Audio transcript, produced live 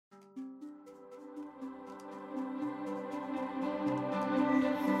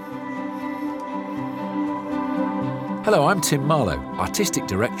Hello, I'm Tim Marlowe, Artistic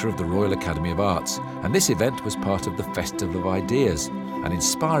Director of the Royal Academy of Arts, and this event was part of the Festival of Ideas, an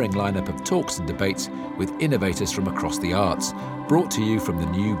inspiring lineup of talks and debates with innovators from across the arts, brought to you from the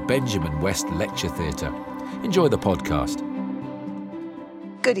new Benjamin West Lecture Theatre. Enjoy the podcast.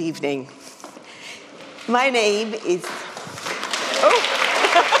 Good evening. My name is...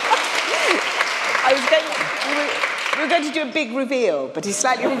 We were going to do a big reveal, but he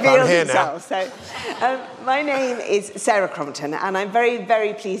slightly revealed himself. So, my name is Sarah Crompton, and I'm very,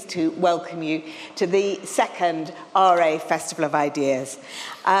 very pleased to welcome you to the second RA Festival of Ideas.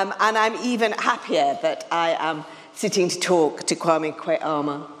 And I'm even happier that I am sitting to talk to Kwame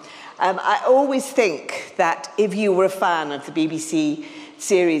Kwei-Armah. I always think that if you were a fan of the BBC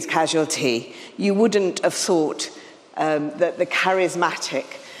series Casualty, you wouldn't have thought that the charismatic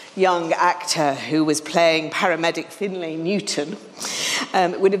young actor who was playing paramedic Finlay Newton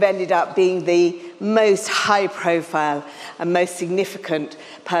would have ended up being the most high-profile and most significant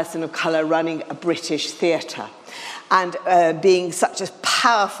person of colour running a British theatre, and being such a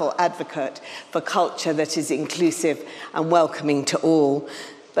powerful advocate for culture that is inclusive and welcoming to all.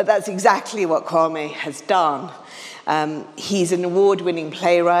 But that's exactly what Kwame has done. He's an award-winning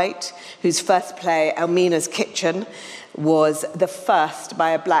playwright whose first play, Elmina's Kitchen, was the first by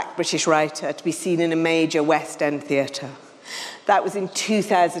a black British writer to be seen in a major West End theatre. That was in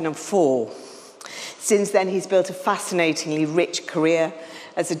 2004. Since then, he's built a fascinatingly rich career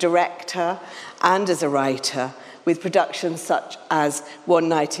as a director and as a writer, with productions such as One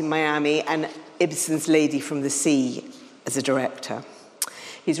Night in Miami and Ibsen's Lady from the Sea as a director.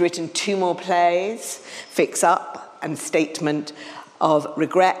 He's written 2 more plays, Fix Up and Statement of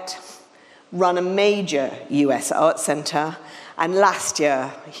Regret, run a major US arts centre, and last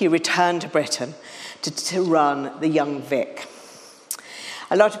year he returned to Britain to run the Young Vic.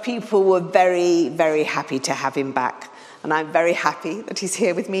 A lot of people were very, very happy to have him back, and I'm very happy that he's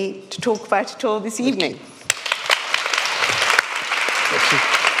here with me to talk about it all this evening. Thank you.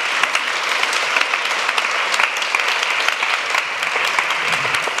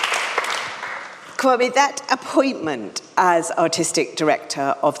 Kwame, that appointment as artistic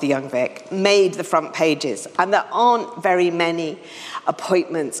director of the Young Vic made the front pages, and there aren't very many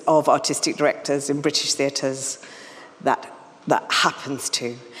appointments of artistic directors in British theatres that happens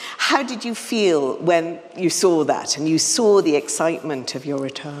to. How did you feel when you saw that and you saw the excitement of your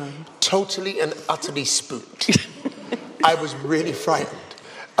return? Totally and utterly spooked. I was really frightened.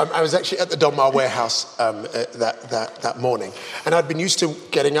 I was actually at the Donmar warehouse that morning, and I'd been used to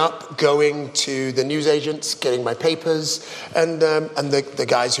getting up, going to the newsagents, getting my papers, and the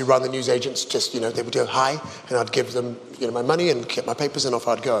guys who run the newsagents just, they would go hi, and I'd give them, my money and get my papers, and off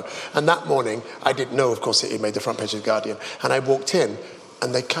I'd go. And that morning, I didn't know, of course, it made the front page of The Guardian, and I walked in,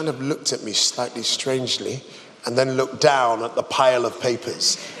 and they kind of looked at me slightly strangely, and then looked down at the pile of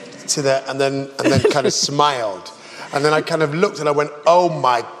papers, and then kind of smiled. And then I kind of looked and I went, oh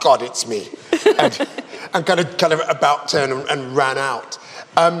my God, it's me. And kind of about turned and ran out.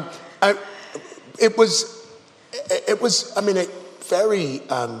 It was very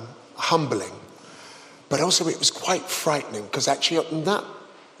humbling, but also it was quite frightening, because actually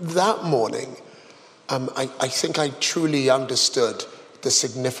that morning, I think I truly understood the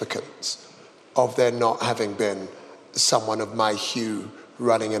significance of there not having been someone of my hue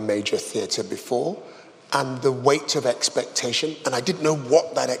running a major theatre before, and the weight of expectation, and I didn't know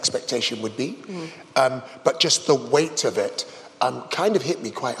what that expectation would be, but just the weight of it kind of hit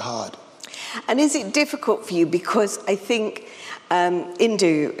me quite hard. And is it difficult for you? Because I think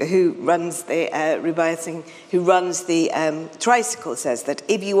Indu, who runs the Tricycle, says that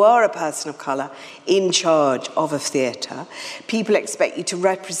if you are a person of colour in charge of a theatre, people expect you to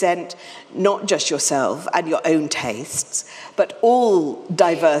represent not just yourself and your own tastes, but all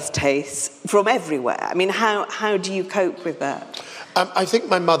diverse tastes from everywhere. I mean, how do you cope with that? I think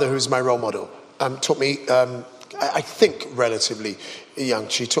my mother, who's my role model, taught me, I think relatively young,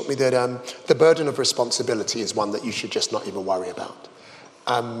 she taught me that the burden of responsibility is one that you should just not even worry about.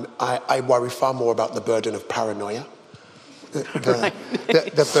 I worry far more about the burden of paranoia,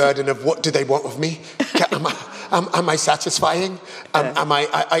 the burden of what do they want of me? Am I satisfying?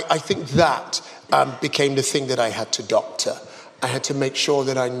 I think that became the thing that I had to doctor. I had to make sure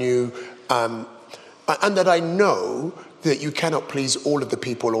that I knew, and that I know that you cannot please all of the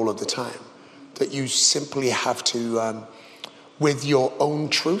people all of the time. That you simply have to, with your own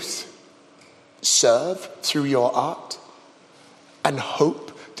truth, serve through your art, and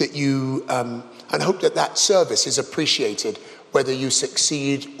hope that that service is appreciated, whether you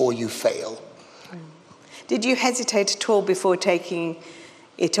succeed or you fail. Did you hesitate at all before taking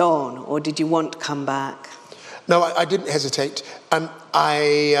it on, or did you want to come back? No, I didn't hesitate.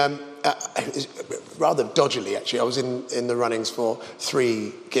 Rather dodgily, actually, I was in the runnings for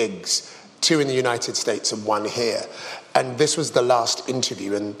 3 gigs, 2 in the United States and 1 here. And this was the last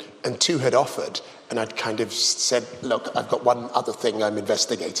interview, and 2 had offered. And I'd kind of said, look, I've got one other thing I'm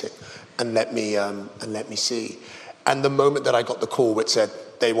investigating, and let me see. And the moment that I got the call which said,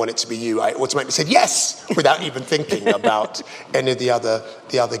 they want it to be you, I automatically said yes, without even thinking about any of the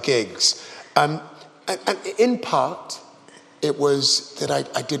other gigs. And in part, it was that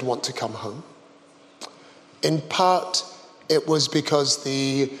I did want to come home. In part, it was because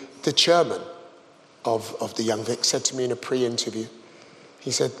the chairman of the Young Vic said to me in a pre-interview,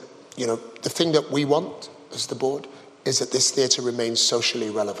 he said, you know, the thing that we want as the board is that this theatre remains socially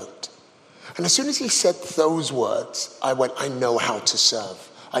relevant. And as soon as he said those words, I went, I know how to serve.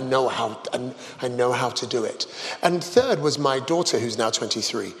 I know how to do it. And third was my daughter, who's now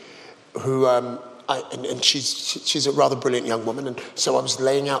 23, who and she's a rather brilliant young woman, and so I was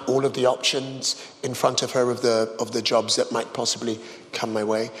laying out all of the options in front of her of the jobs that might possibly come my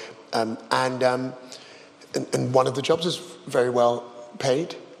way, and one of the jobs was very well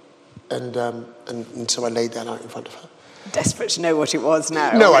paid, and so I laid that out in front of her. Desperate to know what it was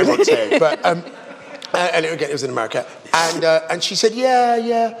now. No, I won't say. But and again, it was in America, and she said,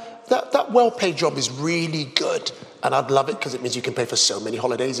 yeah, that well-paid job is really good, and I'd love it because it means you can pay for so many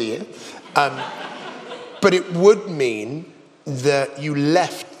holidays a year. But it would mean that you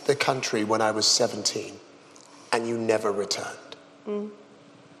left the country when I was 17, and you never returned.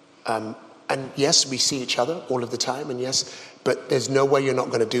 And yes, we see each other all of the time, and yes, but there's no way you're not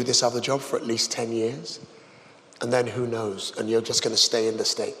going to do this other job for at least 10 years. And then who knows? And you're just going to stay in the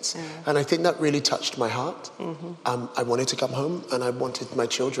States. Yeah. And I think that really touched my heart. Mm-hmm. I wanted to come home, and I wanted my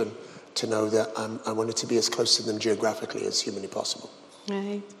children to know that I wanted to be as close to them geographically as humanly possible.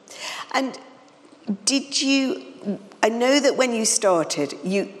 Right. And did you, I know that when you started,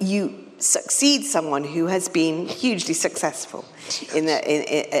 you succeed someone who has been hugely successful in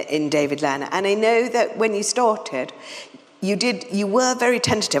David Lerner. And I know that when you started, you were very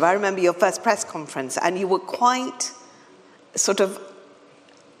tentative. I remember your first press conference, and you were quite sort of,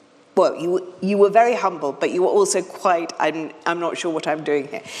 well, you were very humble, but you were also quite, I'm not sure what I'm doing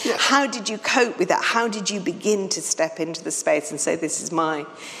here. Yeah. How did you cope with that? How did you begin to step into the space and say, this is my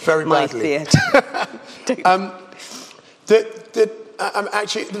theatre?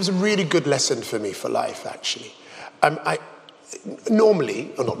 Actually, there was a really good lesson for me for life, actually.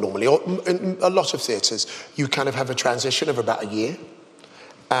 Normally, or not normally, or in a lot of theatres, you kind of have a transition of about a year,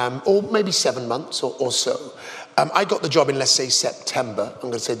 or maybe 7 months or so. I got the job in, let's say, September. I'm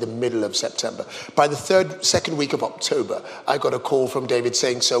going to say the middle of September. By the second week of October, I got a call from David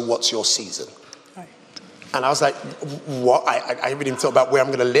saying, so what's your season? Right. And I was like, what? I haven't even thought about where I'm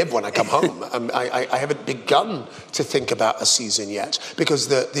going to live when I come home. I haven't begun to think about a season yet, because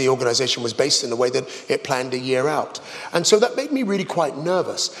the organisation was based in a way that it planned a year out. And so that made me really quite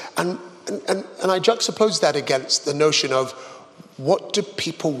nervous. And I juxtaposed that against the notion of, what do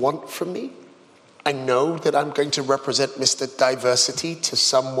people want from me? I know that I'm going to represent Mr. Diversity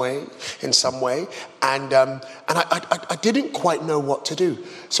in some way, and I didn't quite know what to do.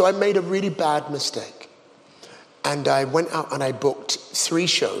 So I made a really bad mistake. And I went out and I booked 3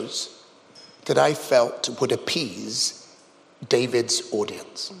 shows that I felt would appease David's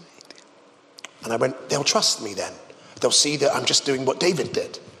audience. And I went, they'll trust me then. They'll see that I'm just doing what David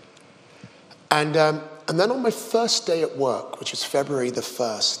did. And then on my first day at work, which was February the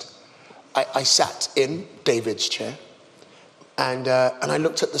 1st, I sat in David's chair, and I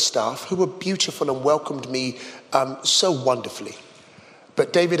looked at the staff, who were beautiful and welcomed me so wonderfully.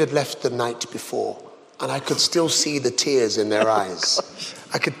 But David had left the night before, and I could still see the tears in their eyes.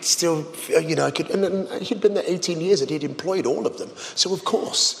 I could still, and he'd been there 18 years, and he'd employed all of them. So of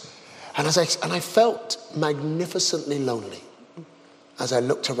course, and I felt magnificently lonely as I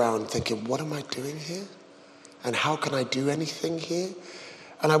looked around, thinking, what am I doing here? And how can I do anything here?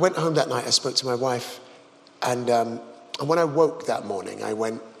 And I went home that night, I spoke to my wife, and when I woke that morning, I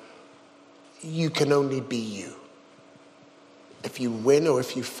went, you can only be you. If you win or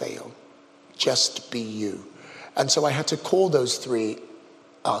if you fail, just be you. And so I had to call those 3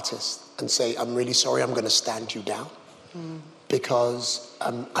 artists and say, I'm really sorry, I'm going to stand you down, because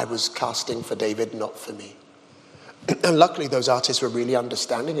I was casting for David, not for me. And luckily, those artists were really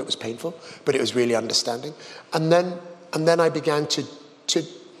understanding. It was painful, but it was really understanding. And then I began to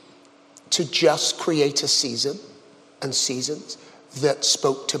just create a season and seasons that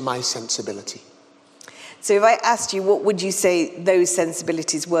spoke to my sensibility. So if I asked you, what would you say those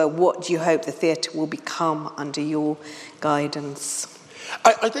sensibilities were? What do you hope the theatre will become under your guidance?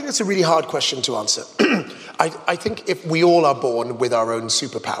 I think it's a really hard question to answer. I think if we all are born with our own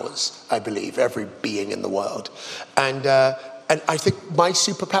superpowers, I believe, every being in the world. And I think my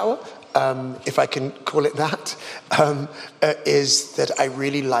superpower, if I can call it that, is that I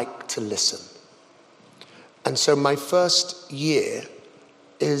really like to listen. And so my first year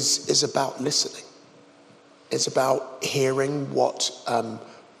is about listening. It's about hearing what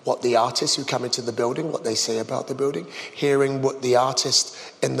the artists who come into the building, what they say about the building, hearing what the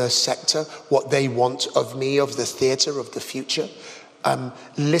artists in the sector, what they want of me, of the theatre, of the future,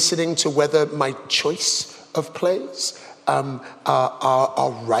 listening to whether my choice of plays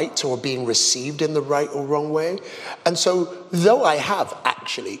are right or being received in the right or wrong way. And so, though I have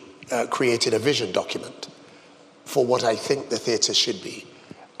actually created a vision document for what I think the theatre should be,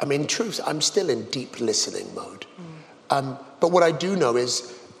 I mean, in truth, I'm still in deep listening mode. But what I do know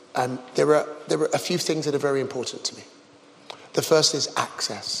is there are a few things that are very important to me. The first is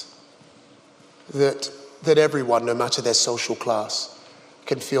access. That everyone, no matter their social class,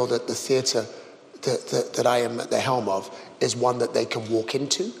 can feel that the theatre that I am at the helm of is one that they can walk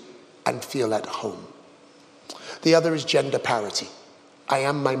into and feel at home. The other is gender parity. I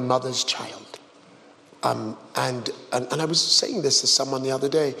am my mother's child. And I was saying this to someone the other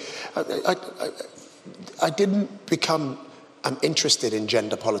day. I didn't become interested in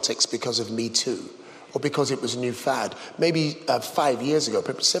gender politics because of Me Too or because it was a new fad. Maybe 5 years ago,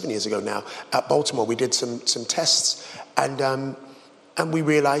 perhaps 7 years ago now, at Baltimore, we did some tests and we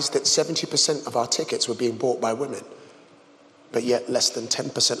realized that 70% of our tickets were being bought by women, but yet less than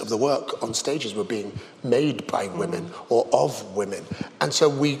 10% of the work on stages were being made by women or of women. And so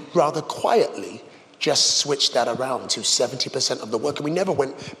we rather quietly just switched that around to 70% of the work, and we never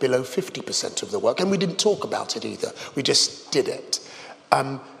went below 50% of the work, and we didn't talk about it either. We just did it.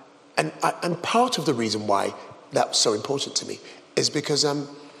 And part of the reason why that was so important to me is because, I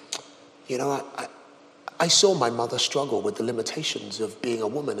saw my mother struggle with the limitations of being a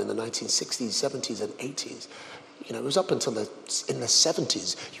woman in the 1960s, 70s, and 80s. You know, it was up until in the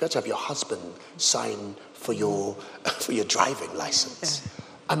 70s, you had to have your husband sign for your driving license. Yeah.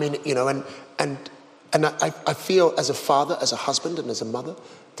 I mean, and I feel as a father, as a husband, and as a mother,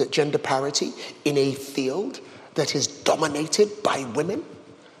 that gender parity in a field that is dominated by women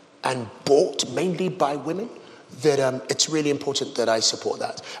and bought mainly by women, that it's really important that I support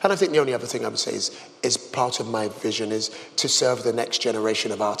that. And I think the only other thing I would say is part of my vision is to serve the next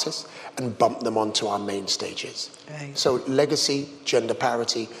generation of artists and bump them onto our main stages. Right. So legacy, gender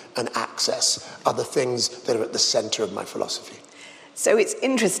parity, and access are the things that are at the center of my philosophy. So it's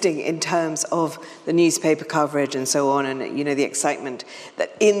interesting in terms of the newspaper coverage and so on, and the excitement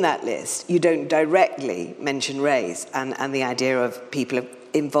that in that list you don't directly mention race and the idea of people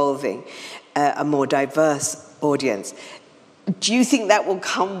involving a more diverse audience. Do you think that will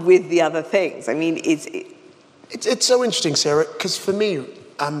come with the other things? I mean, it's so interesting, Sarah, because for me,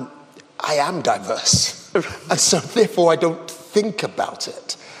 I am diverse, and so therefore I don't think about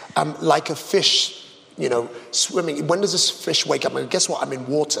it like a fish. Swimming. When does this fish wake up? I mean, guess what? I'm in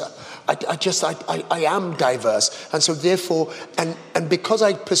water. I am diverse. And so therefore, and because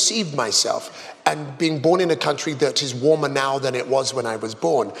I perceive myself, and being born in a country that is warmer now than it was when I was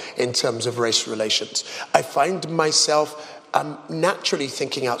born in terms of race relations, I find myself naturally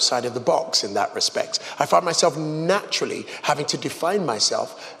thinking outside of the box in that respect. I find myself naturally having to define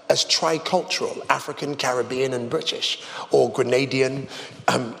myself as tricultural, African, Caribbean, and British, or Grenadian,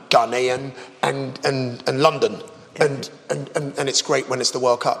 Ghanaian, and London. And it's great when it's the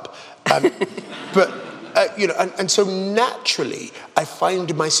World Cup. And so naturally, I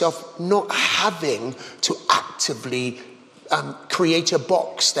find myself not having to actively create a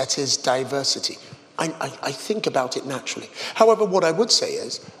box that is diversity. I think about it naturally. However, what I would say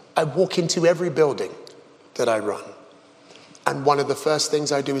is, I walk into every building that I run. And one of the first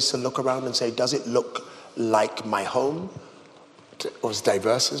things I do is to look around and say, does it look like my home? Or as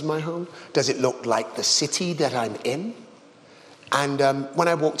diverse as my home? Does it look like the city that I'm in? And when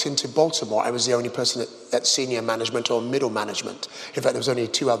I walked into Baltimore, I was the only person at senior management or middle management. In fact, there was only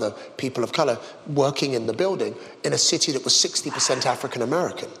 2 other people of color working in the building in a city that was 60% African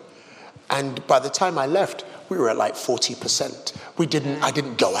American. And by the time I left, we were at like 40%. I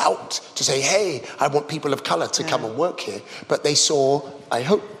didn't go out to say, hey, I want people of color to come and work here. But they saw, I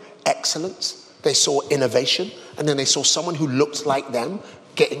hope, excellence. They saw innovation. And then they saw someone who looked like them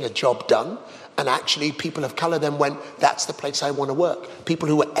getting a job done. And actually, people of color then went, that's the place I want to work. People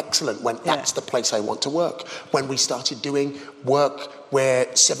who were excellent went, that's the place I want to work. When we started doing work where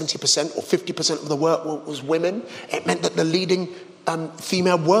 70% or 50% of the work was women, it meant that the leading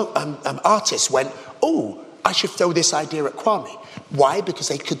female artists went, oh, I should throw this idea at Kwame. Why? Because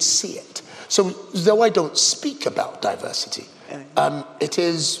they could see it. So though I don't speak about diversity, it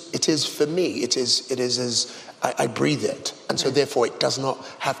is for me, it is as I breathe it. And so therefore it does not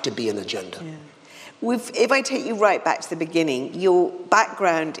have to be an agenda. Yeah. If I take you right back to the beginning, your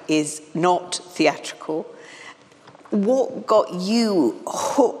background is not theatrical. What got you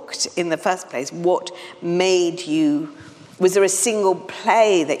hooked in the first place? What made you, was there a single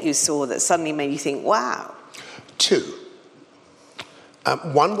play that you saw that suddenly made you think, wow? Two.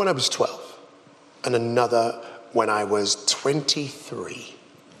 One when I was 12, and another when I was 23.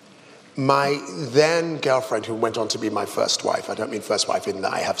 My then girlfriend, who went on to be my first wife, I don't mean first wife in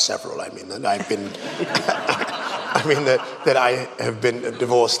that I have several, I mean that I've been, that I have been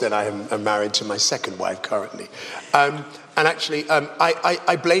divorced and I am married to my second wife currently. And actually,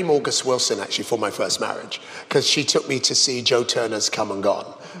 I blame August Wilson actually for my first marriage, because she took me to see Joe Turner's Come and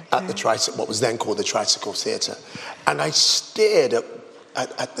Gone at the what was then called the Tricycle Theatre. And I stared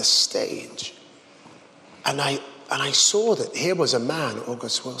at the stage, and I saw that here was a man,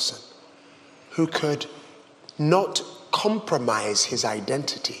 August Wilson, who could not compromise his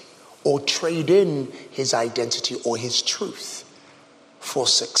identity or trade in his identity or his truth for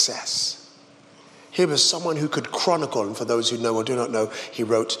success. He was someone who could chronicle, and for those who know or do not know, he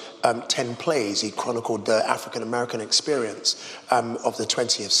wrote 10 plays. He chronicled the African-American experience of the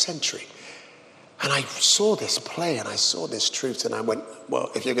 20th century. And I saw this play and I saw this truth, and I went,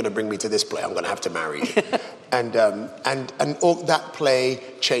 well, if you're going to bring me to this play, I'm going to have to marry you. and all that play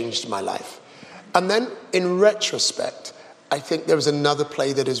changed my life. And then, in retrospect, I think there was another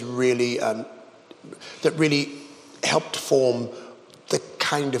play that is really, that really helped form the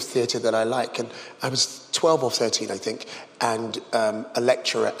kind of theatre that I like. And I was 12 or 13, I think, and a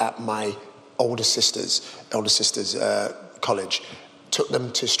lecturer at my older sister's college took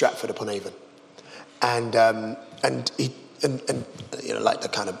them to Stratford-upon-Avon. And you know, like the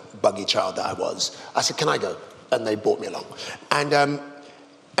kind of buggy child that I was, I said, can I go? And they brought me along.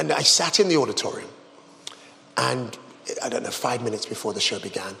 And I sat in the auditorium, and I don't know, 5 minutes before the show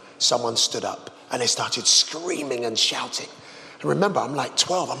began, someone stood up and they started screaming and shouting. And remember, I'm like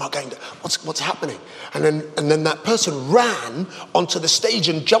 12, I'm not going to, what's happening? And then that person ran onto the stage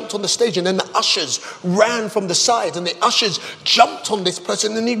and jumped on the stage, and then the ushers ran from the side, and the ushers jumped on this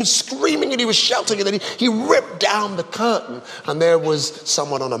person, and he was screaming and he was shouting, and then he ripped down the curtain, and there was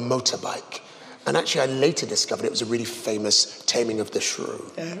someone on a motorbike. And actually, I later discovered it was a really famous Taming of the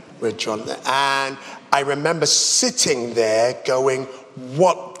Shrew with John. And I remember sitting there going,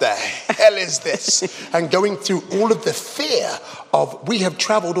 what the hell is this? And going through all of the fear of, we have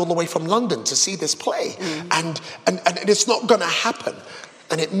traveled all the way from London to see this play. And it's not going to happen.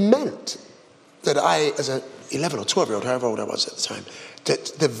 And it meant that I, as an 11 or 12-year-old, however old I was at the time,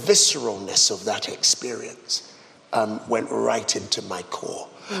 that the visceralness of that experience went right into my core.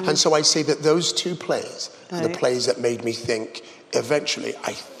 And so I say that those two plays are the plays that made me think, eventually,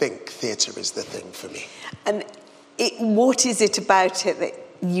 I think theatre is the thing for me. And what is it about it that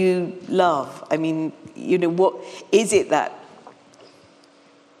you love? I mean, you know, what is it that...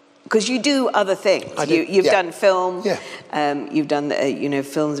 Because you do other things. You've done film. You've done,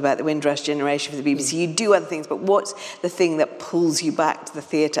 films about the Windrush generation for the BBC. You do other things, but what's the thing that pulls you back to the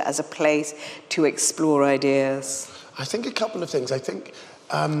theatre as a place to explore ideas? I think a couple of things. I think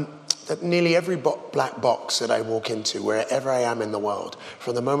that nearly every black box that I walk into, wherever I am in the world,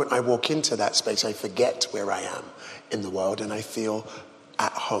 from the moment I walk into that space, I forget where I am in the world and I feel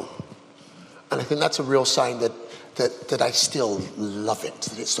at home. And I think that's a real sign that I still love it,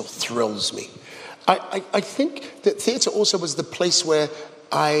 that it still thrills me. I think that theatre also was the place where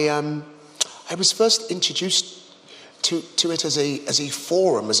I was first introduced to it as a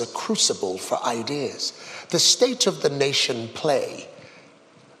forum, as a crucible for ideas. The State of the Nation play,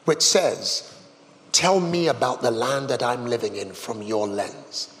 which says, tell me about the land that I'm living in from your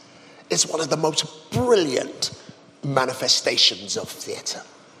lens, is one of the most brilliant manifestations of theatre.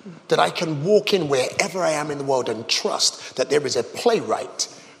 That I can walk in wherever I am in the world and trust that there is a playwright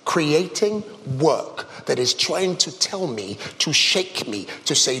creating work that is trying to tell me, to shake me,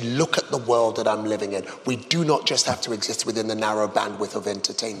 to say, look at the world that I'm living in. We do not just have to exist within the narrow bandwidth of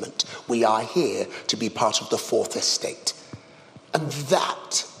entertainment. We are here to be part of the fourth estate. And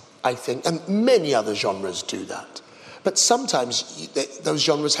that, I think, and many other genres do that. But sometimes those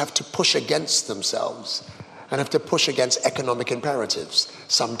genres have to push against themselves and have to push against economic imperatives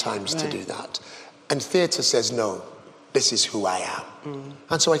sometimes to do that. And theatre says, no, this is who I am.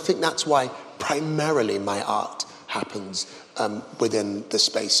 And so I think that's why primarily my art happens within the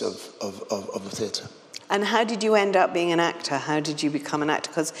space of theatre. And how did you end up being an actor? How did you become an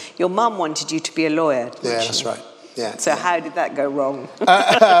actor? Because your mum wanted you to be a lawyer. Yeah, that's right. Yeah. So how did that go wrong?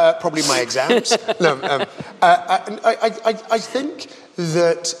 Probably my exams. No, I think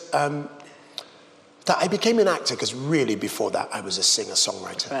that that I became an actor because really before that I was a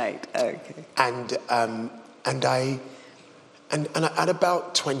singer-songwriter. Right. Okay. And at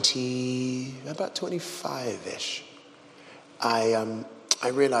about 25-ish, I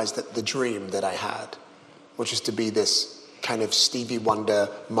realized that the dream that I had, which was to be this kind of Stevie Wonder,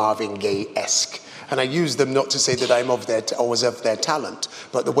 Marvin Gaye-esque. And I use them not to say that I was of their talent,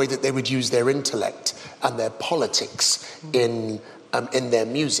 but the way that they would use their intellect and their politics in their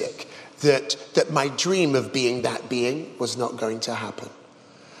music. That my dream of being that being was not going to happen.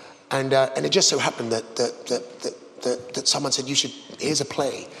 And it just so happened that someone said, here's a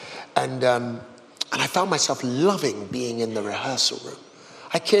play. And I found myself loving being in the rehearsal room.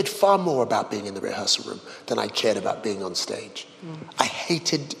 I cared far more about being in the rehearsal room than I cared about being on stage. I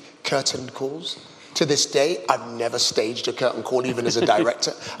hated curtain calls. To this day, I've never staged a curtain call, even as a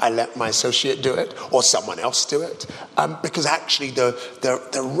director. I let my associate do it, or someone else do it, because actually the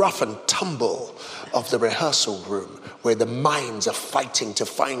rough and tumble of the rehearsal room, where the minds are fighting to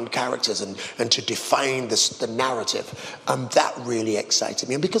find characters and to define the narrative, that really excited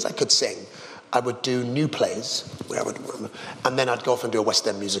me. And because I could sing, I would do new plays, and then I'd go off and do a West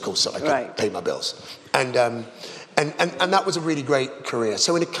End musical so I could pay my bills. And that was a really great career.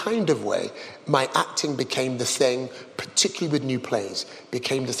 So in a kind of way, my acting became the thing, particularly with new plays,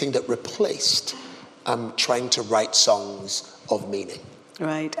 became the thing that replaced trying to write songs of meaning.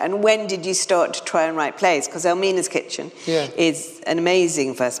 Right. And when did you start to try and write plays? Because Elmina's Kitchen is an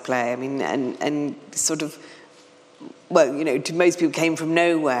amazing first play. I mean, and sort of, well, you know, to most people came from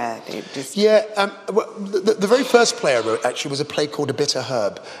nowhere. Well, the very first play I wrote actually was a play called A Bitter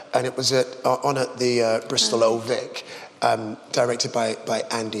Herb, and it was on at the Bristol Old Vic, directed by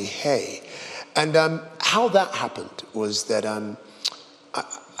Andy Hay. And how that happened was that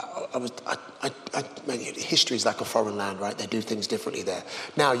history is like a foreign land, right? They do things differently there.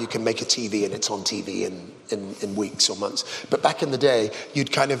 Now you can make a TV and it's on TV in weeks or months. But back in the day, you'd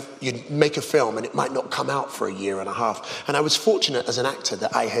make a film and it might not come out for a year and a half. And I was fortunate as an actor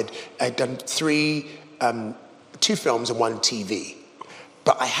that I had done 2 films and 1 TV,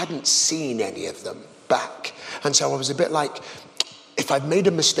 but I hadn't seen any of them back. And so I was a bit like, if I've made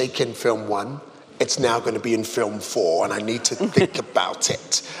a mistake in film 1, it's now going to be in film 4, and I need to think about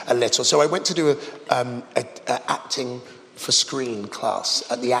it a little. So I went to do a acting for screen class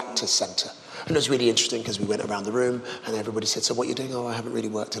at the Actors Centre. And it was really interesting because we went around the room and everybody said, so what are you doing? Oh, I haven't really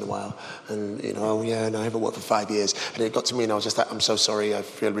worked in a while. And, you know, oh, yeah, no, I haven't worked for 5 years. And it got to me and I was just like, I'm so sorry. I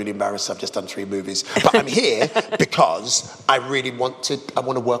feel really embarrassed. I've just done 3 movies. But I'm here because I want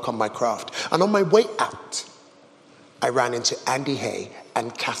to work on my craft. And on my way out, I ran into Andy Hay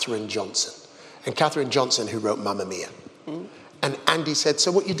and Katherine Johnson. And Katherine Johnson, who wrote Mamma Mia. And Andy said,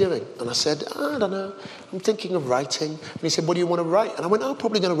 so what are you doing? And I said, I don't know. I'm thinking of writing. And he said, what do you want to write? And I went, I'm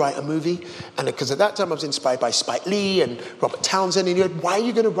probably going to write a movie. And because at that time I was inspired by Spike Lee and Robert Townsend. And he said, why are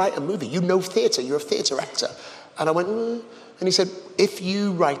you going to write a movie? You know theatre. You're a theatre actor. And I went, And he said, if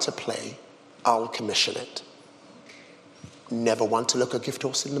you write a play, I'll commission it. Never want to look a gift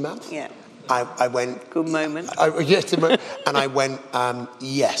horse in the mouth. Yeah. I went... Good moment. Yes, and I went,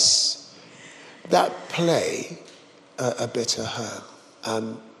 yes. That play, A Bitter Herb,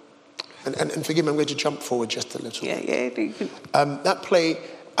 and forgive me, I'm going to jump forward just a little bit. Yeah. That play,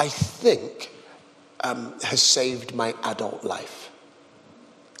 I think, has saved my adult life.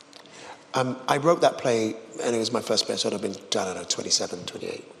 I wrote that play, and it was my first play, so I'd have been, I don't know, 27,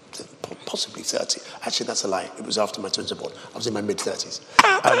 28, possibly 30. Actually, that's a lie. It was after my twins were born. I was in my mid-30s.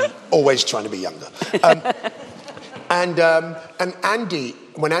 Always trying to be younger. And Andy,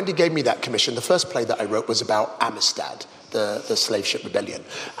 when Andy gave me that commission, the first play that I wrote was about Amistad, the slave ship rebellion.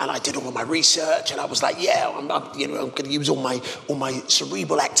 And I did all of my research, and I was like, I'm going to use all my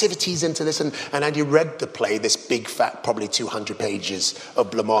cerebral activities into this. And Andy read the play, this big, fat, probably 200 pages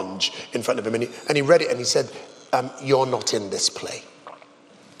of blancmange in front of him. And he read it, and he said, you're not in this play.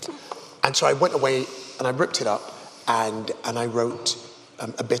 And so I went away, and I ripped it up, and I wrote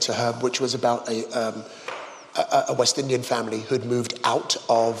A Bitter Herb, which was about a West Indian family who'd moved out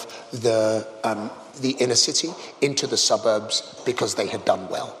of the inner city into the suburbs because they had done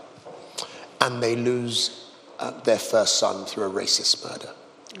well. And they lose their first son through a racist murder.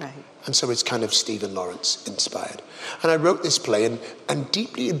 Right. And so it's kind of Stephen Lawrence inspired. And I wrote this play, and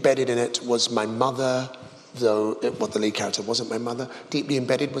deeply embedded in it was my mother, though the lead character wasn't my mother. Deeply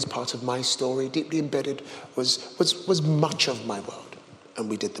embedded was part of my story. Deeply embedded was much of my world. And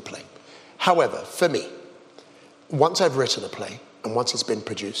we did the play. However, for me, once I've written a play and once it's been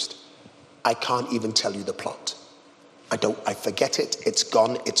produced, I can't even tell you the plot. I forget it, it's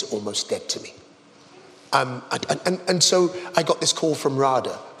gone, it's almost dead to me. And so I got this call from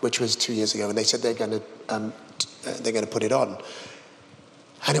RADA, which was 2 years ago, and they said they're going to put it on.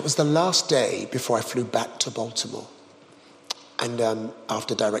 And it was the last day before I flew back to Baltimore, and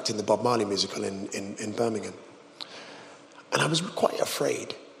after directing the Bob Marley musical in Birmingham. And I was quite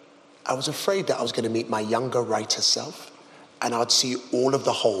afraid. I was afraid that I was going to meet my younger writer self, and I'd see all of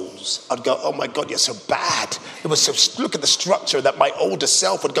the holes. I'd go, oh my God, you're so bad. It was so, look at the structure, that my older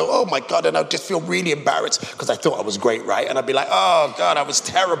self would go, oh my God, and I'd just feel really embarrassed because I thought I was great, right? And I'd be like, oh God, I was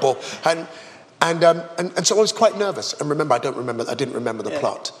terrible. And so I was quite nervous. And remember, I didn't remember the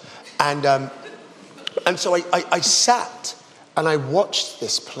plot. And so I sat and I watched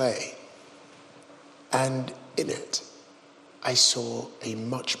this play, and in it, I saw a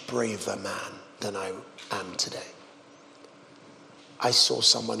much braver man than I am today. I saw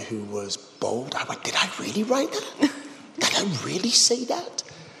someone who was bold. I went, did I really write that? Did I really say that?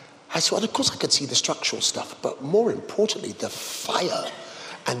 I saw, and of course I could see the structural stuff, but more importantly, the fire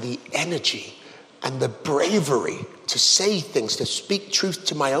and the energy and the bravery to say things, to speak truth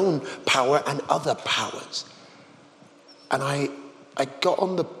to my own power and other powers. And I got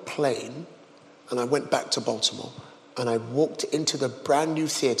on the plane and I went back to Baltimore, and I walked into the brand new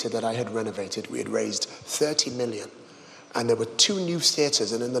theater that I had renovated. We had raised 30 million. And there were 2 new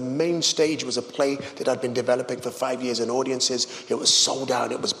theaters, and in the main stage was a play that I'd been developing for 5 years in audiences. It was sold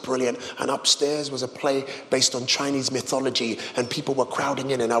out, it was brilliant. And upstairs was a play based on Chinese mythology, and people were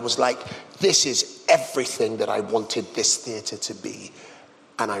crowding in, and I was like, this is everything that I wanted this theater to be.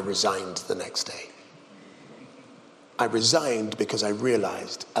 And I resigned the next day. I resigned because I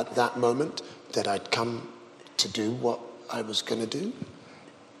realized at that moment that I'd come to do what I was going to do,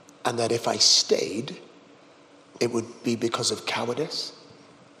 and that if I stayed, it would be because of cowardice.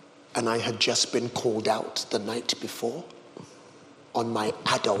 And I had just been called out the night before on my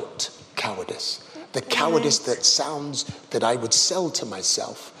adult cowardice. The cowardice that sounds, that I would sell to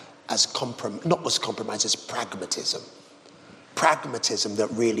myself as not as compromise, as pragmatism. Pragmatism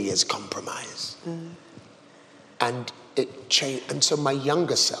that really is compromise. And it changed. And so my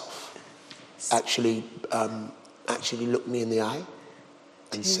younger self actually looked me in the eye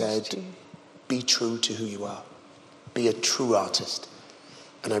and said, be true to who you are. Be a true artist.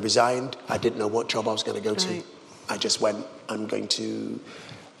 And I resigned. I didn't know what job I was going to go to. I just went, I'm going to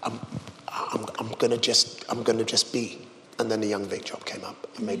just be. And then the Young Vic job came up,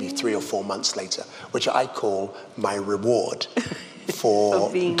 maybe 3 or 4 months later, which I call my reward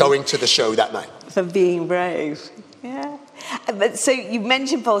for going to the show that night. For being brave. Yeah. But so you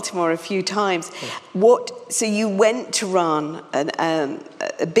mentioned Baltimore a few times. So you went to run a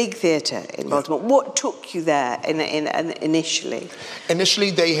big theatre in Baltimore. What took you there initially?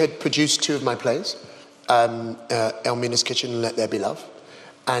 Initially, they had produced 2 of my plays, Elmina's Kitchen and Let There Be Love.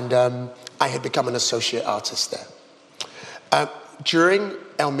 And I had become an associate artist there. During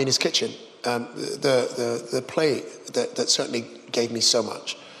Elmina's Kitchen, the play that certainly gave me so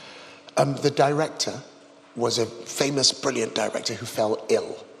much, the director was a famous, brilliant director who fell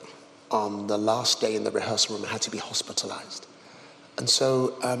ill on the last day in the rehearsal room and had to be hospitalized. And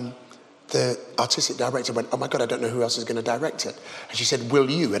so the artistic director went, oh my God, I don't know who else is going to direct it. And she said, will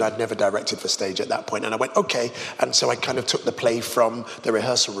you? And I'd never directed for stage at that point. And I went, okay. And so I kind of took the play from the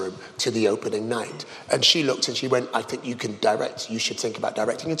rehearsal room to the opening night. And she looked and she went, I think you can direct. You should think about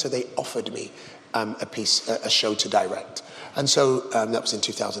directing. And so they offered me a show to direct. And so that was in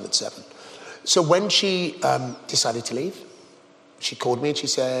 2007. So when she decided to leave, she called me and she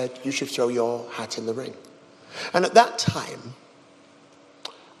said, you should throw your hat in the ring. And at that time,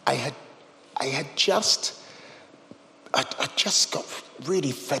 I just got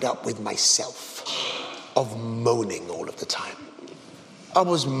really fed up with myself of moaning all of the time. I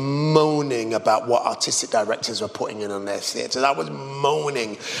was moaning about what artistic directors were putting in on their theatres. I was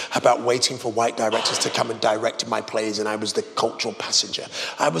moaning about waiting for white directors to come and direct my plays, and I was the cultural passenger.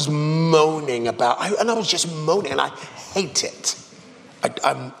 I was moaning and I was just moaning, and I hate it.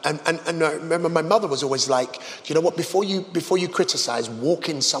 And I remember my mother was always like, you know what, before you criticize, walk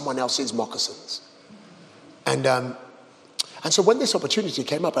in someone else's moccasins. And so when this opportunity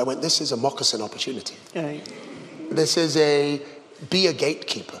came up, I went, this is a moccasin opportunity. Right. This is be a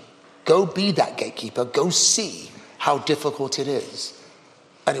gatekeeper. Go be that gatekeeper. Go see how difficult it is.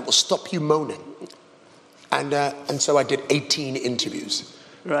 And it will stop you moaning. And so I did 18 interviews.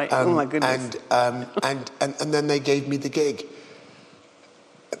 Right, oh my goodness. And then they gave me the gig.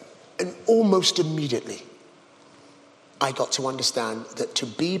 And almost immediately, I got to understand that to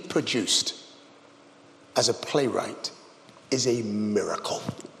be produced as a playwright is a miracle.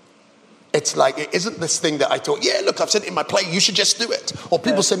 It's like, it isn't this thing that I thought, yeah, look, I've said it in my play, you should just do it. Or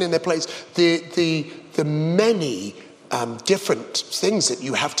people send in their plays. The many different things that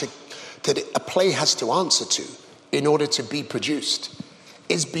you have to, that a play has to answer to in order to be produced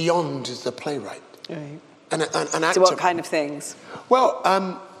is beyond the playwright. Right. An actor, So what kind of things? Well,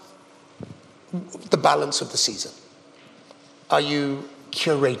 the balance of the season. Are you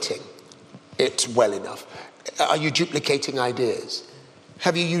curating it well enough? Are you duplicating ideas?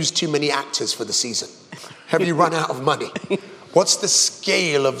 Have you used too many actors for the season? Have you run out of money? What's the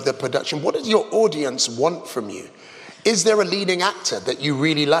scale of the production? What does your audience want from you? Is there a leading actor that you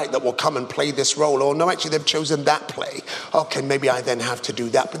really like that will come and play this role? Or no, actually, they've chosen that play. Okay, maybe I then have to do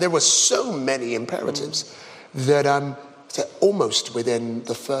that. But there were so many imperatives that almost within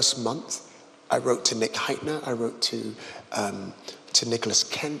the first month, I wrote to Nick Heitner, I wrote to Nicholas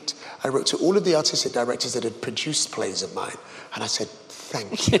Kent, I wrote to all of the artistic directors that had produced plays of mine. And I said,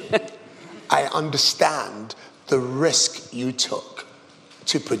 thank you. I understand the risk you took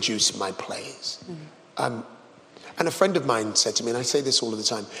to produce my plays. And a friend of mine said to me, and I say this all of the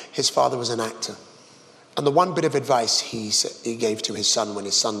time, his father was an actor. And the one bit of advice he gave to his son when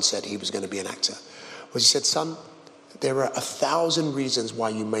his son said he was going to be an actor was he said, son, there are 1,000 reasons why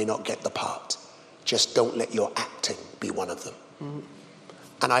you may not get the part. Just don't let your acting be one of them.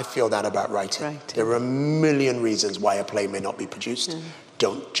 And I feel that about writing. There are 1,000,000 reasons why a play may not be produced.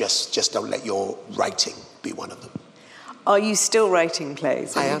 Don't just don't let your writing be one of them. Are you still writing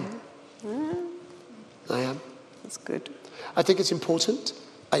plays? I am. I am. That's good. I think it's important.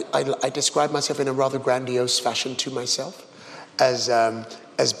 I describe myself in a rather grandiose fashion to myself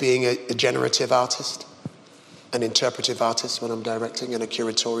as being a generative artist, an interpretive artist when I'm directing, and a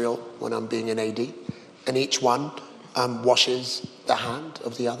curatorial when I'm being an AD. And each one washes the hand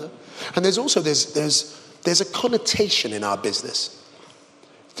of the other. And there's also there's a connotation in our business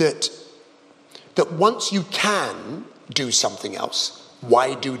that once you can do something else,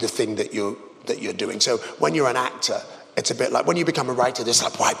 why do the thing that you're doing? So when you're an actor, it's a bit like when you become a writer, it's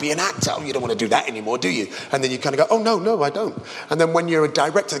like, why be an actor? Oh, you don't want to do that anymore, do you? And then you kind of go, oh, no, I don't. And then when you're a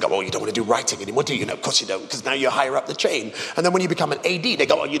director, they go, oh, you don't want to do writing anymore, do you? No, of course you don't, because now you're higher up the chain. And then when you become an AD, they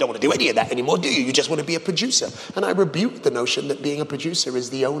go, oh, you don't want to do any of that anymore, do you? You just want to be a producer. And I rebuke the notion that being a producer is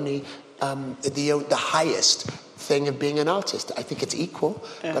the only, the highest thing of being an artist. I think it's equal,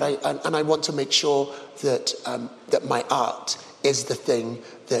 but I want to make sure that that my art is the thing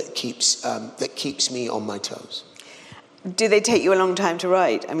that keeps me on my toes. Do they take you a long time to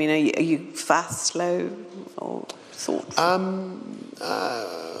write? I mean, are you fast, slow, or thoughts?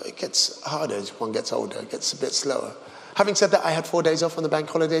 It gets harder as one gets older. It gets a bit slower. Having said that, I had 4 days off on the bank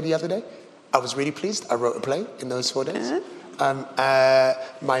holiday the other day. I was really pleased. I wrote a play in those 4 days.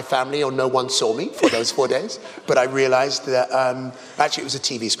 My family or no one saw me for those 4 days, but I realized that, actually it was a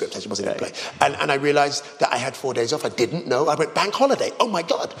TV script, it wasn't a play. And I realized that I had 4 days off. I didn't know. I went, bank holiday. Oh my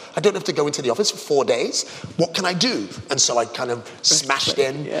God, I don't have to go into the office for 4 days. What can I do? And so I kind of smashed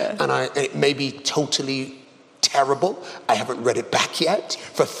in, and it may be totally terrible. I haven't read it back yet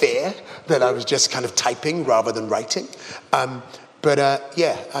for fear that I was just kind of typing rather than writing. But I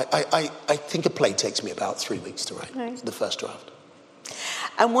think a play takes me about 3 weeks to write, the first draft.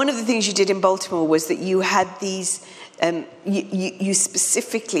 And one of the things you did in Baltimore was that you had these, you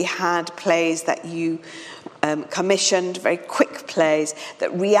specifically had plays that you commissioned, very quick plays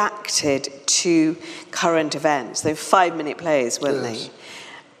that reacted to current events. They're 5-minute plays, weren't they?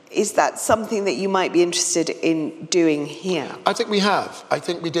 Is that something that you might be interested in doing here? I think we have. I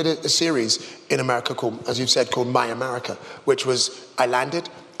think we did a series in America called, as you've said, called My America, which was, I landed,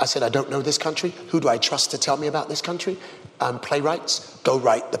 I said, I don't know this country. Who do I trust to tell me about this country? Playwrights, go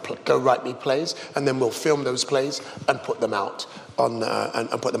write me plays, and then we'll film those plays and put them out on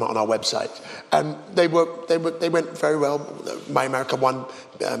and put them out on our website. And they went very well. My America 1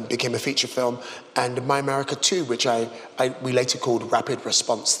 became a feature film, and My America 2, which we later called Rapid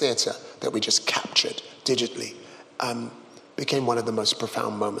Response Theatre, that we just captured digitally, became one of the most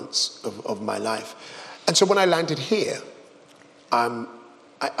profound moments of my life. And so when I landed here, I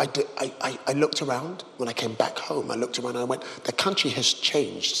looked around. When I came back home, I looked around and I went, the country has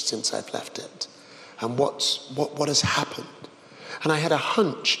changed since I've left it. And what has happened? And I had a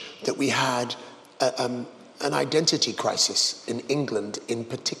hunch that we had an identity crisis in England in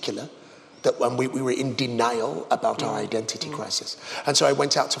particular, that when we were in denial about our identity crisis. And so I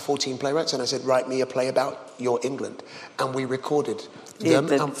went out to 14 playwrights and I said, write me a play about your England. And we recorded them,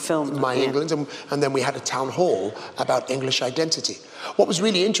 My England, and then we had a town hall about English identity. What was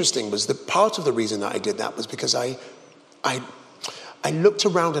really interesting was that part of the reason that I did that was because I looked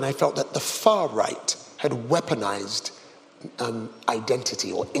around and I felt that the far right had weaponized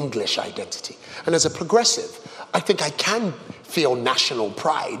identity or English identity. And as a progressive, I think I can feel national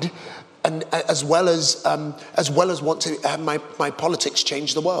pride, and as well as want to have my politics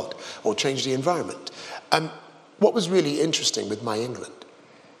change the world or change the environment. What was really interesting with My England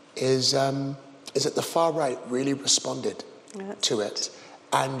is that the far right really responded to it,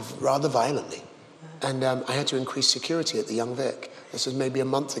 and rather violently. And I had to increase security at the Young Vic. This was maybe a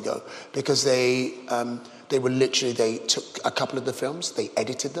month ago, because they took a couple of the films, they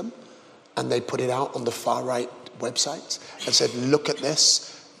edited them, and they put it out on the far right websites and said, look at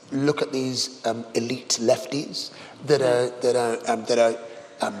this, look at these elite lefties that are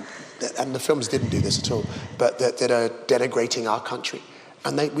and the films didn't do this at all, but that are denigrating our country.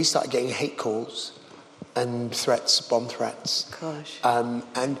 And we started getting hate calls and threats, bomb threats. Gosh. And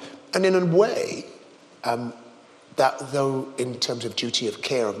in a way, that though in terms of duty of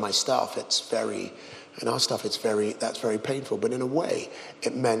care of my staff, that's very painful. But in a way,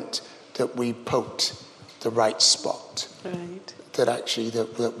 it meant that we poked the right spot. Right. That actually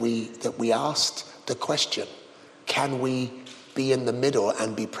that we asked the question, can we be in the middle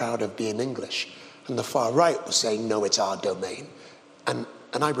and be proud of being English? And the far right was saying, no, it's our domain. And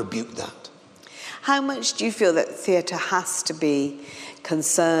I rebuked that. How much do you feel that theatre has to be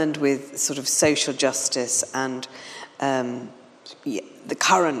concerned with sort of social justice and the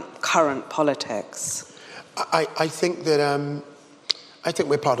current politics? I think that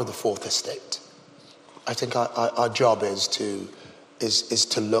we're part of the fourth estate. I think our job is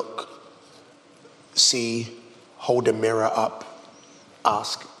to look, see, hold a mirror up,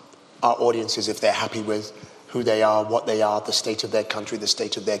 ask our audiences if they're happy with who they are, what they are, the state of their country, the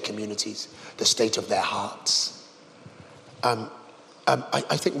state of their communities, the state of their hearts. I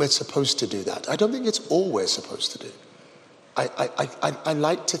think we're supposed to do that. I don't think it's all we're supposed to do. I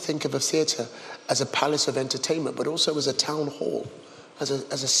like to think of a theatre as a palace of entertainment, but also as a town hall, as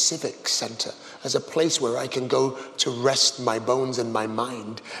a civic centre, as a place where I can go to rest my bones and my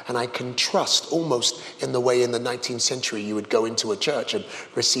mind, and I can trust, almost in the way in the 19th century you would go into a church and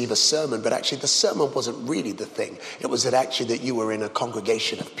receive a sermon, but actually the sermon wasn't really the thing. It was that you were in a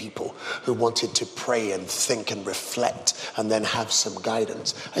congregation of people who wanted to pray and think and reflect and then have some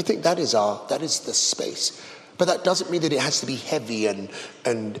guidance. I think that is the space. But that doesn't mean that it has to be heavy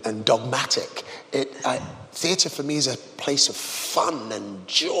and dogmatic. Theatre for me is a place of fun and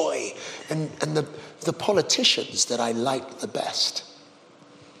joy. And the politicians that I like the best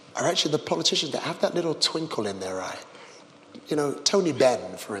are actually the politicians that have that little twinkle in their eye. You know, Tony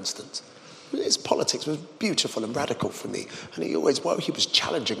Benn, for instance. His politics was beautiful and radical for me. And he was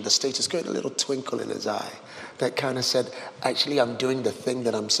challenging the status quo, a little twinkle in his eye that kind of said, actually, I'm doing the thing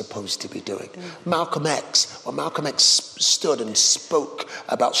that I'm supposed to be doing. Malcolm X stood and spoke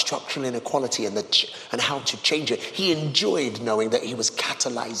about structural inequality and how to change it. He enjoyed knowing that he was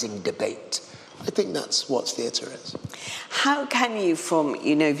catalyzing debate. I think that's what theatre is. How can you, from,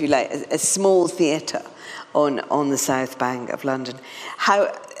 if you like, a small theatre on the South Bank of London,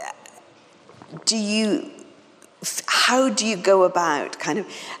 how do you go about kind of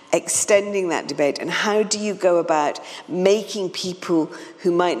extending that debate, and how do you go about making people who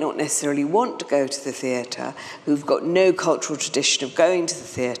might not necessarily want to go to the theatre, who've got no cultural tradition of going to the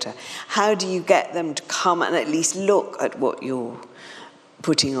theatre, how do you get them to come and at least look at what you're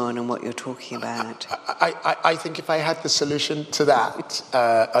putting on and what you're talking about? I think if I had the solution to that,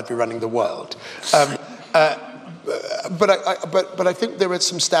 I'd be running the world. But I think there are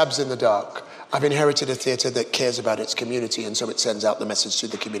some stabs in the dark. I've inherited a theatre that cares about its community, and so it sends out the message to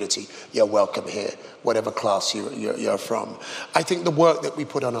the community, you're welcome here, whatever class you're from. I think the work that we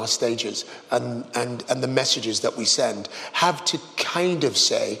put on our stages and the messages that we send have to kind of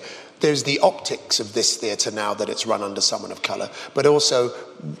say, there's the optics of this theatre now that it's run under someone of colour, but also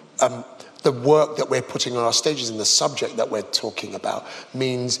the work that we're putting on our stages and the subject that we're talking about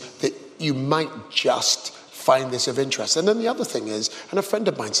means that you might just find this of interest. And then the other thing is, and a friend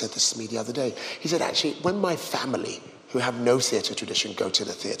of mine said this to me the other day, he said, actually, when my family, who have no theatre tradition, go to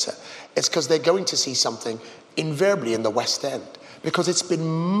the theatre, it's because they're going to see something invariably in the West End, because it's been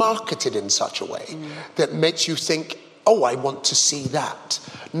marketed in such a way that makes you think, oh, I want to see that.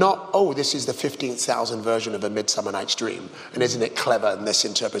 Not, oh, this is the 15,000th version of A Midsummer Night's Dream, and isn't it clever in this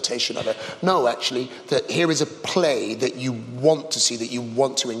interpretation of it? No, actually, that here is a play that you want to see, that you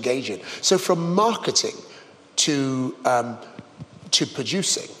want to engage in. So from marketing to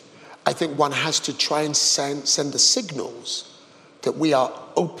producing, I think one has to try and send the signals that we are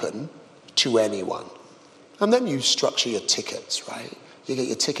open to anyone. And then you structure your tickets, right? You get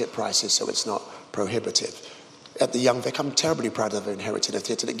your ticket prices so it's not prohibitive. at the Young Vic. I'm terribly proud of having inherited a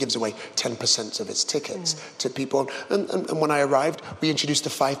theatre that gives away 10% of its tickets to people. And when I arrived, we introduced the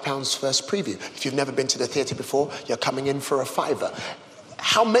 £5 first preview. If you've never been to the theatre before, you're coming in for a £5.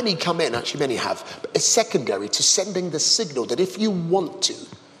 How many come in? Actually, many have. But it's secondary to sending the signal that if you want to,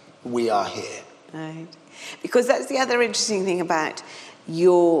 we are here. Right. Because that's the other interesting thing about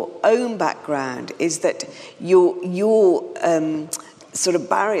your own background, is that your sort of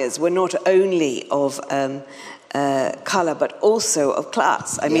barriers were not only of colour but also of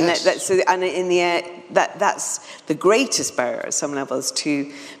class. I mean, that's the greatest barrier at some levels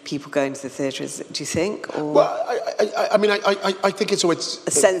to people going to the theatre, do you think? Or well, I think it's always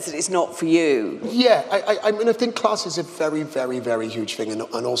a sense that it's not for you. Yeah, I mean, I think class is a very, very, very huge thing,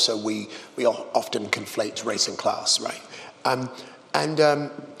 and also we often conflate race and class, right? And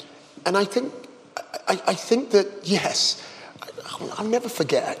I think that yes, I'll never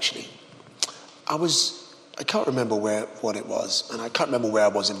forget. Actually, I can't remember what it was, and I can't remember where I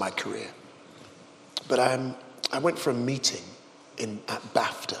was in my career. But I went for a meeting at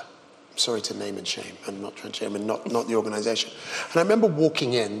BAFTA. I'm sorry to name and shame. I'm not trying to shame, and not the organisation. And I remember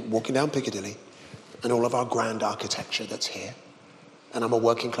walking down Piccadilly, and all of our grand architecture that's here. And I'm a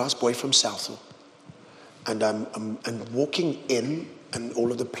working class boy from Southall. And I'm walking in, and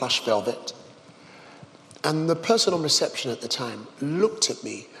all of the plush velvet. And the person on reception at the time looked at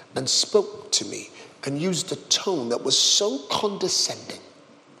me and spoke to me and used a tone that was so condescending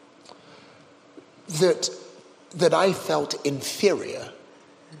that I felt inferior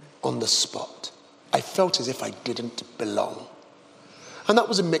on the spot. I felt as if I didn't belong. And that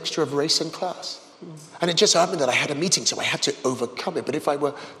was a mixture of race and class. And it just happened that I had a meeting, so I had to overcome it. But if I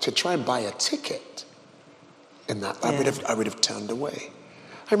were to try and buy a ticket in that, I would have turned away.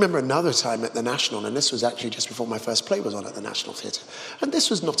 I remember another time at the National, and this was actually just before my first play was on at the National Theatre. And this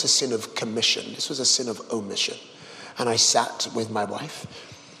was not a sin of commission, this was a sin of omission. And I sat with my wife,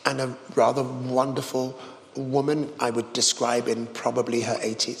 and a rather wonderful woman, I would describe in probably her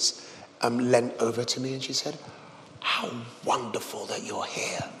 80s, leant over to me and she said, "How wonderful that you're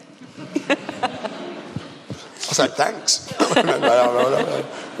here." I was like, "Thanks."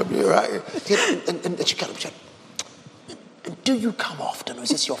 You're right. And she kind of said, "Do you come often, or is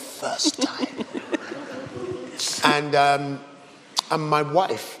this your first time?" And my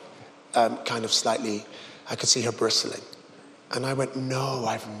wife, kind of slightly, I could see her bristling. And I went, "No,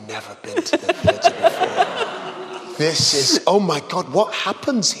 I've never been to the theatre before. This is, oh my God, what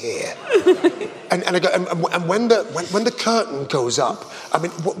happens here?" And I go, and when the curtain goes up, I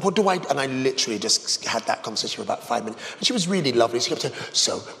mean, what do I? And I literally just had that conversation for about 5 minutes. And she was really lovely. She kept saying,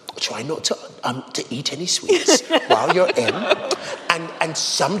 "So try not to eat any sweets while you're in. And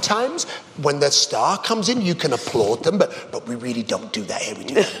sometimes when the star comes in, you can applaud them, but we really don't do that here. We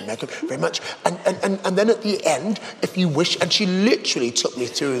do that in America very much. And then at the end, if you wish," and she literally took me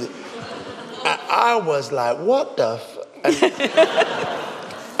through. I was like, "What the?"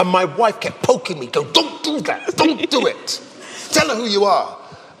 And my wife kept poking me, go, "Don't do that, don't do it. Tell her who you are."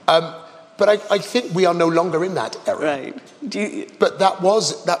 But I think we are no longer in that era. Right. But that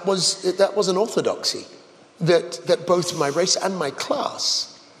was an orthodoxy that both my race and my class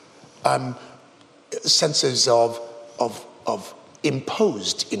senses of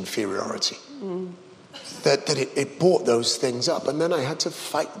imposed inferiority. That it brought those things up, and then I had to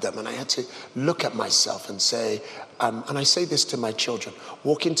fight them, and I had to look at myself and say, and I say this to my children: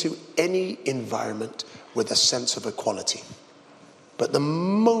 walk into any environment with a sense of equality. But the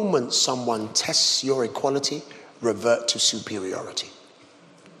moment someone tests your equality, revert to superiority.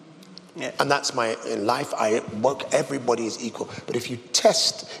 Yeah. And that's in life, everybody is equal. But if you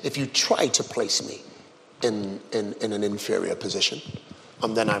try to place me in an inferior position,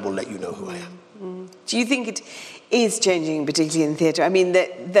 then I will let you know who I am. Do you think it is changing, particularly in theatre? I mean,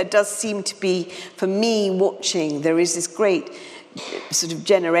 there does seem to be, for me watching, there is this great sort of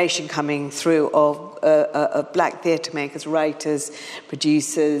generation coming through of black theatre makers, writers,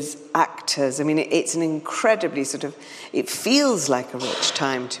 producers, actors. I mean, it's an incredibly it feels like a rich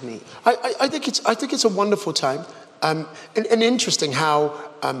time to me. I think it's a wonderful time, and interesting how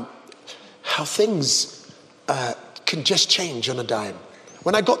things can just change on a dime.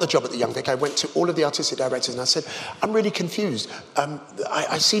 When I got the job at the Young Vic, I went to all of the artistic directors and I said, "I'm really confused.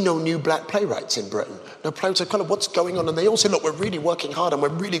 I see no new black playwrights in Britain. No playwrights of colour. What's going on?" And they all said, "Look, we're really working hard and we're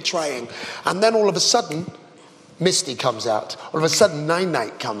really trying." And then all of a sudden, Misty comes out. All of a sudden, Nine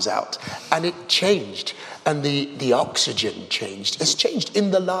Night comes out. And it changed. And the oxygen changed. It's changed in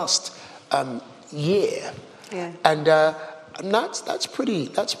the last year. Yeah. And that's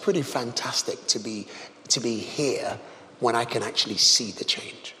pretty fantastic to be here when I can actually see the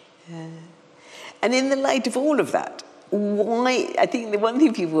change. Yeah. And in the light of all of that, why, I think the one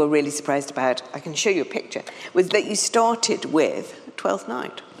thing people were really surprised about, I can show you a picture, was that you started with Twelfth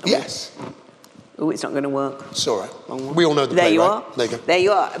Night. Yes. Oh, it's not going to work. It's all right. We all know the play, right? There you go. There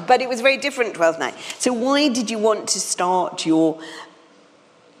you are. But it was very different, Twelfth Night. So why did you want to start your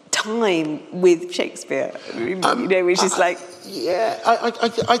time with Shakespeare? Which is like... Yeah,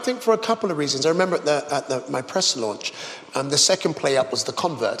 I think for a couple of reasons. I remember at my press launch, the second play up was The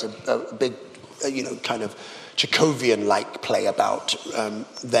Convert, a big, kind of Chekhovian-like play about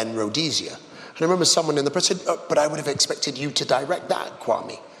then Rhodesia. And I remember someone in the press said, but I would have expected you to direct that,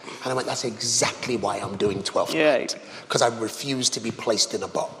 Kwame. And I went, that's exactly why I'm doing 12th Night. Because I refuse to be placed in a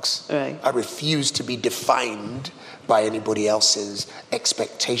box. Right. I refuse to be defined by anybody else's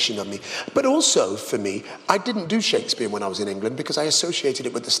expectation of me. But also, for me, I didn't do Shakespeare when I was in England because I associated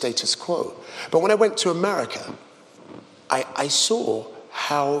it with the status quo. But when I went to America, I saw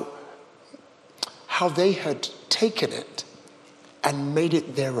how they had taken it and made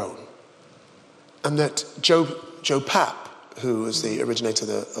it their own. And that Joe Papp, who was the originator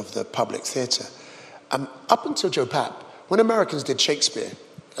of the public theatre, up until Joe Papp, when Americans did Shakespeare,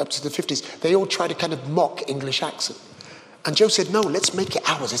 up to the 50s, they all tried to kind of mock English accent. And Joe said, no, let's make it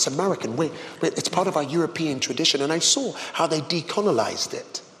ours. It's American. It's part of our European tradition. And I saw how they decolonized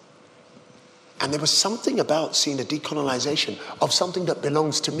it. And there was something about seeing a decolonization of something that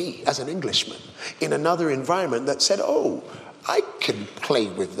belongs to me as an Englishman in another environment that said, oh, I can play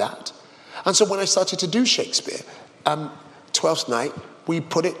with that. And so when I started to do Shakespeare, Twelfth Night, we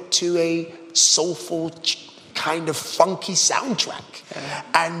put it to a soulful, kind of funky soundtrack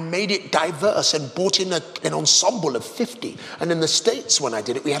and made it diverse and brought in an ensemble of 50. And in the States, when I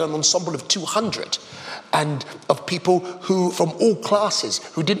did it, we had an ensemble of 200 and of people who, from all classes,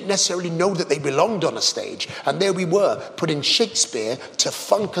 who didn't necessarily know that they belonged on a stage. And there we were, putting Shakespeare to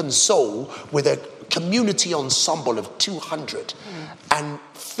funk and soul with a community ensemble of 200 and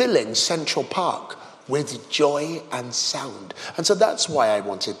filling Central Park with joy and sound. And so that's why I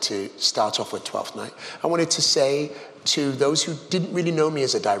wanted to start off with Twelfth Night. I wanted to say to those who didn't really know me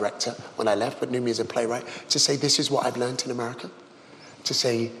as a director when I left, but knew me as a playwright, to say this is what I've learned in America. To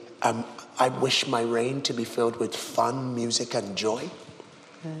say I wish my reign to be filled with fun, music and joy.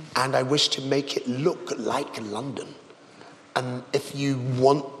 And I wish to make it look like London. And if you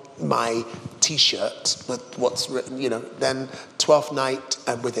want my T-shirt with what's written, then Twelfth Night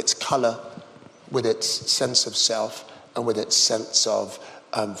with its colour, with its sense of self and with its sense of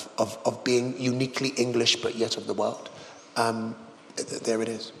being uniquely English but yet of the world. There it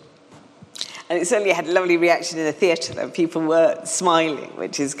is. And it certainly had a lovely reaction in the theatre, though. People were smiling,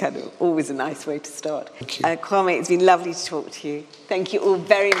 which is kind of always a nice way to start. Thank you. Kwame, it's been lovely to talk to you. Thank you all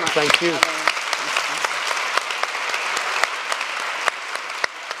very much. Thank you.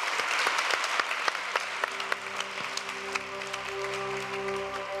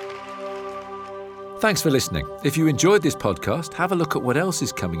 Thanks for listening. If you enjoyed this podcast, have a look at what else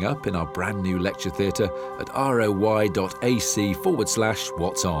is coming up in our brand new lecture theatre at roy.ac/what's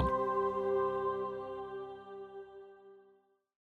on.